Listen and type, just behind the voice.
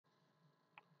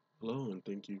Hello and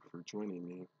thank you for joining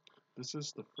me. This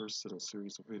is the first in a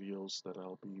series of videos that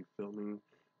I'll be filming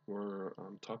where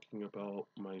I'm talking about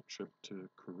my trip to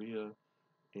Korea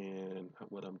and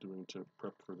what I'm doing to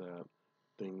prep for that,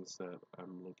 things that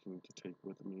I'm looking to take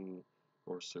with me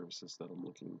or services that I'm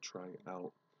looking to try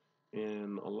out.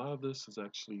 And a lot of this is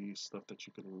actually stuff that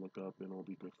you can look up and it'll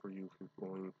be good for you if you're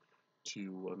going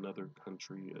to another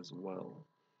country as well.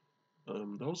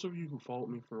 Those of you who followed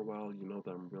me for a while, you know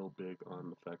that I'm real big on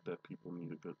the fact that people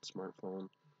need a good smartphone,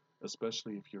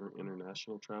 especially if you're an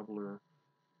international traveler.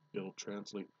 It'll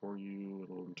translate for you,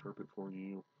 it'll interpret for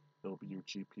you, it'll be your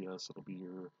GPS, it'll be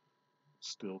your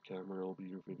still camera, it'll be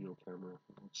your video camera.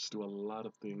 It'll just do a lot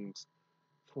of things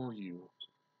for you.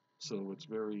 So it's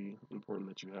very important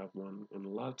that you have one. And a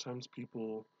lot of times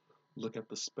people look at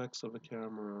the specs of a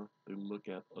camera, they look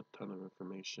at a ton of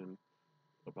information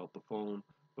about the phone,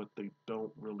 but they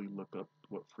don't really look up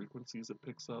what frequencies it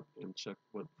picks up and check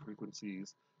what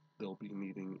frequencies they'll be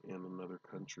needing in another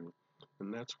country.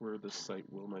 And that's where the site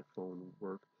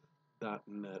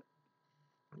willmyphonework.net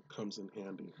comes in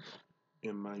handy.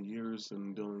 In my years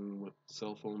in dealing with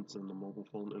cell phones in the mobile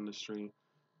phone industry,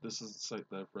 this is a site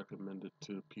that I've recommended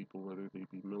to people, whether they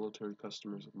be military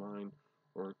customers of mine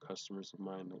or customers of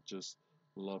mine that just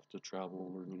love to travel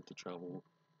or need to travel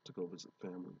to go visit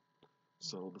family.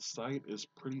 So the site is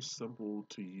pretty simple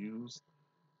to use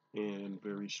and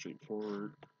very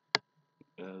straightforward.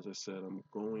 As I said, I'm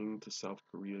going to South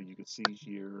Korea. You can see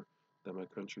here that my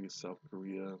country is South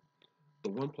Korea. The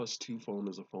OnePlus 2 phone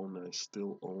is a phone that I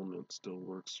still own and still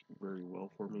works very well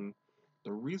for me.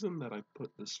 The reason that I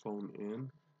put this phone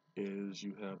in is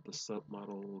you have the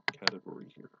submodel category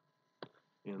here.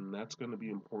 And that's going to be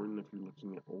important if you're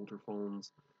looking at older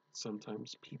phones.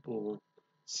 Sometimes people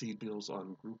see deals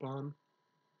on Groupon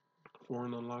for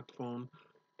an unlocked phone.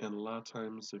 And a lot of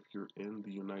times, if you're in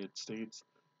the United States,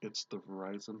 it's the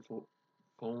Verizon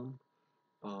phone.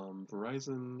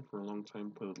 Verizon, for a long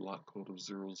time, put a lock code of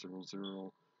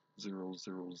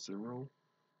 000000,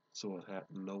 so it had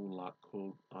no lock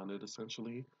code on it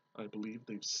essentially. I believe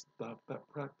they've stopped that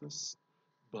practice,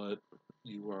 but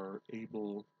you are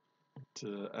able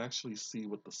to actually see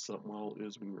what the submodel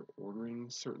is when you're ordering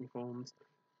certain phones,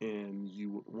 and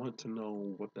you want to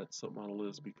know what that submodel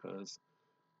is because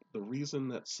the reason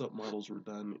that submodels were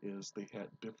done is they had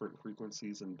different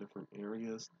frequencies in different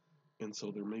areas, and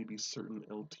so there may be certain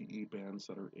LTE bands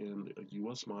that are in a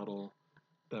US model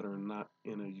that are not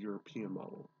in a European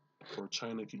model, or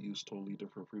China could use totally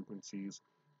different frequencies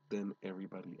than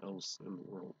everybody else in the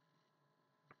world.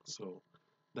 So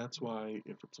that's why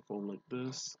if it's a phone like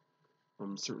this,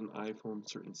 certain iPhones,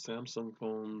 certain Samsung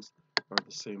phones are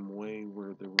the same way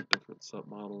where there were different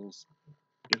submodels.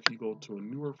 If you go to a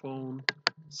newer phone,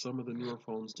 some of the newer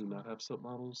phones do not have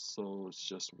submodels, so it's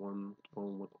just one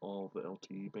phone with all the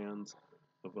LTE bands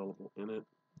available in it.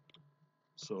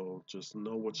 So just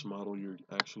know which model you're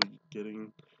actually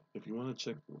getting. If you want to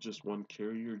check just one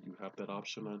carrier, you have that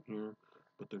option on here,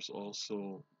 but there's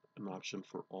also an option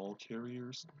for all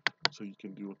carriers, so you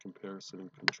can do a comparison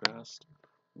and contrast.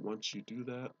 Once you do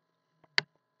that,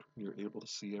 you're able to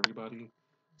see everybody.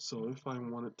 So if I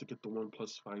wanted to get the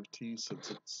OnePlus 5T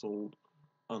since it's sold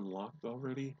unlocked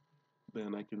already,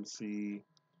 then I can see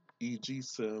EG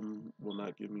SIM will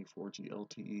not give me 4G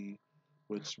LTE,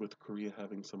 which with Korea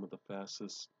having some of the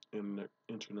fastest internet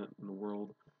in the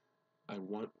world, I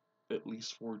want at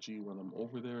least 4G when I'm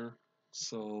over there,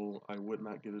 so I would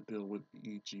not get a deal with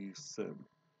EG SIM.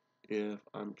 If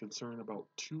I'm concerned about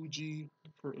 2G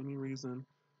for any reason,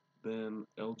 then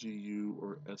LGU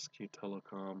or SK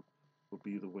Telecom would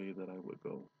be the way that I would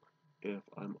go. If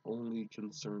I'm only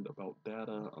concerned about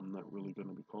data, I'm not really going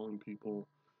to be calling people,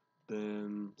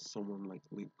 then someone like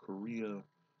Link Korea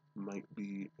might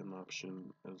be an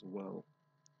option as well.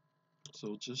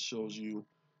 So it just shows you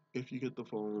if you get the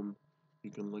phone,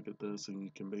 you can look at this and you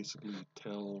can basically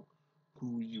tell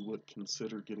who you would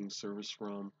consider getting service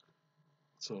from.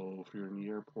 So if you're in the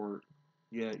airport,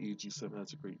 yeah, EGSIM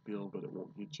has a great deal, but it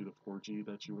won't get you the 4G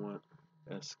that you want.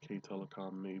 SK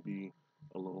Telecom may be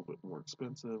a little bit more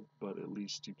expensive, but at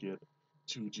least you get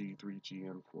 2G, 3G,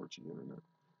 and 4G internet.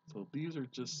 So these are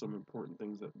just some important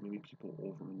things that many people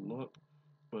overlook,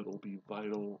 but will be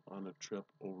vital on a trip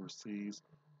overseas.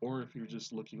 Or if you're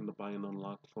just looking to buy an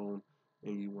unlocked phone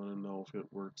and you want to know if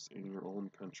it works in your own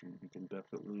country, you can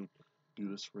definitely do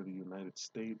this for the United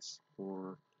States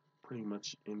or pretty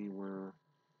much anywhere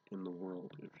in the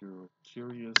world. If you're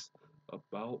curious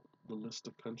about the list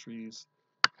of countries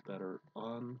that are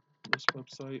on this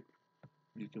website,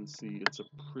 you can see it's a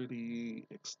pretty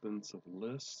extensive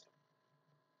list.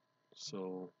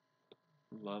 So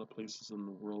a lot of places in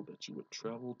the world that you would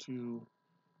travel to,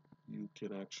 you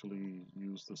can actually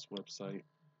use this website,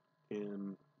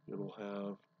 and it'll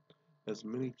have as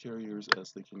many carriers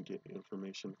as they can get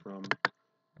information from.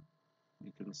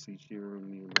 You can see here in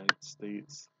the United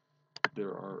States,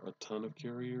 there are a ton of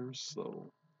carriers,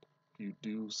 so if you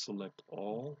do select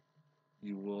all,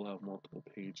 you will have multiple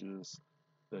pages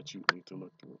that you need to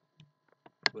look through.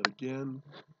 But again,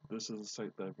 this is a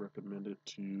site that I've recommended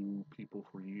to people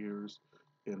for years,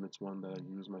 and it's one that I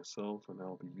use myself, and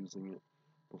I'll be using it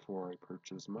before I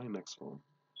purchase my next phone.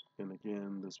 And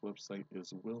again, this website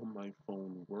is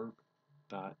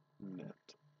willmyphonework.net.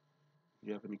 If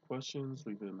you have any questions,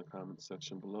 leave it in the comment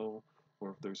section below,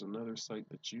 or if there's another site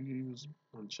that you use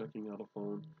when checking out a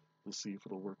phone to see if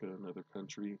it'll work in another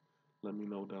country, let me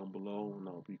know down below, and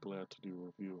I'll be glad to do a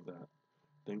review of that.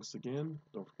 Thanks again.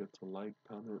 Don't forget to like,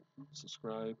 comment,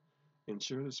 subscribe, and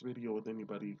share this video with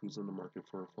anybody who's in the market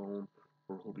for a phone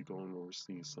or who'll be going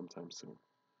overseas sometime soon.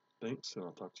 Thanks, and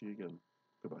I'll talk to you again.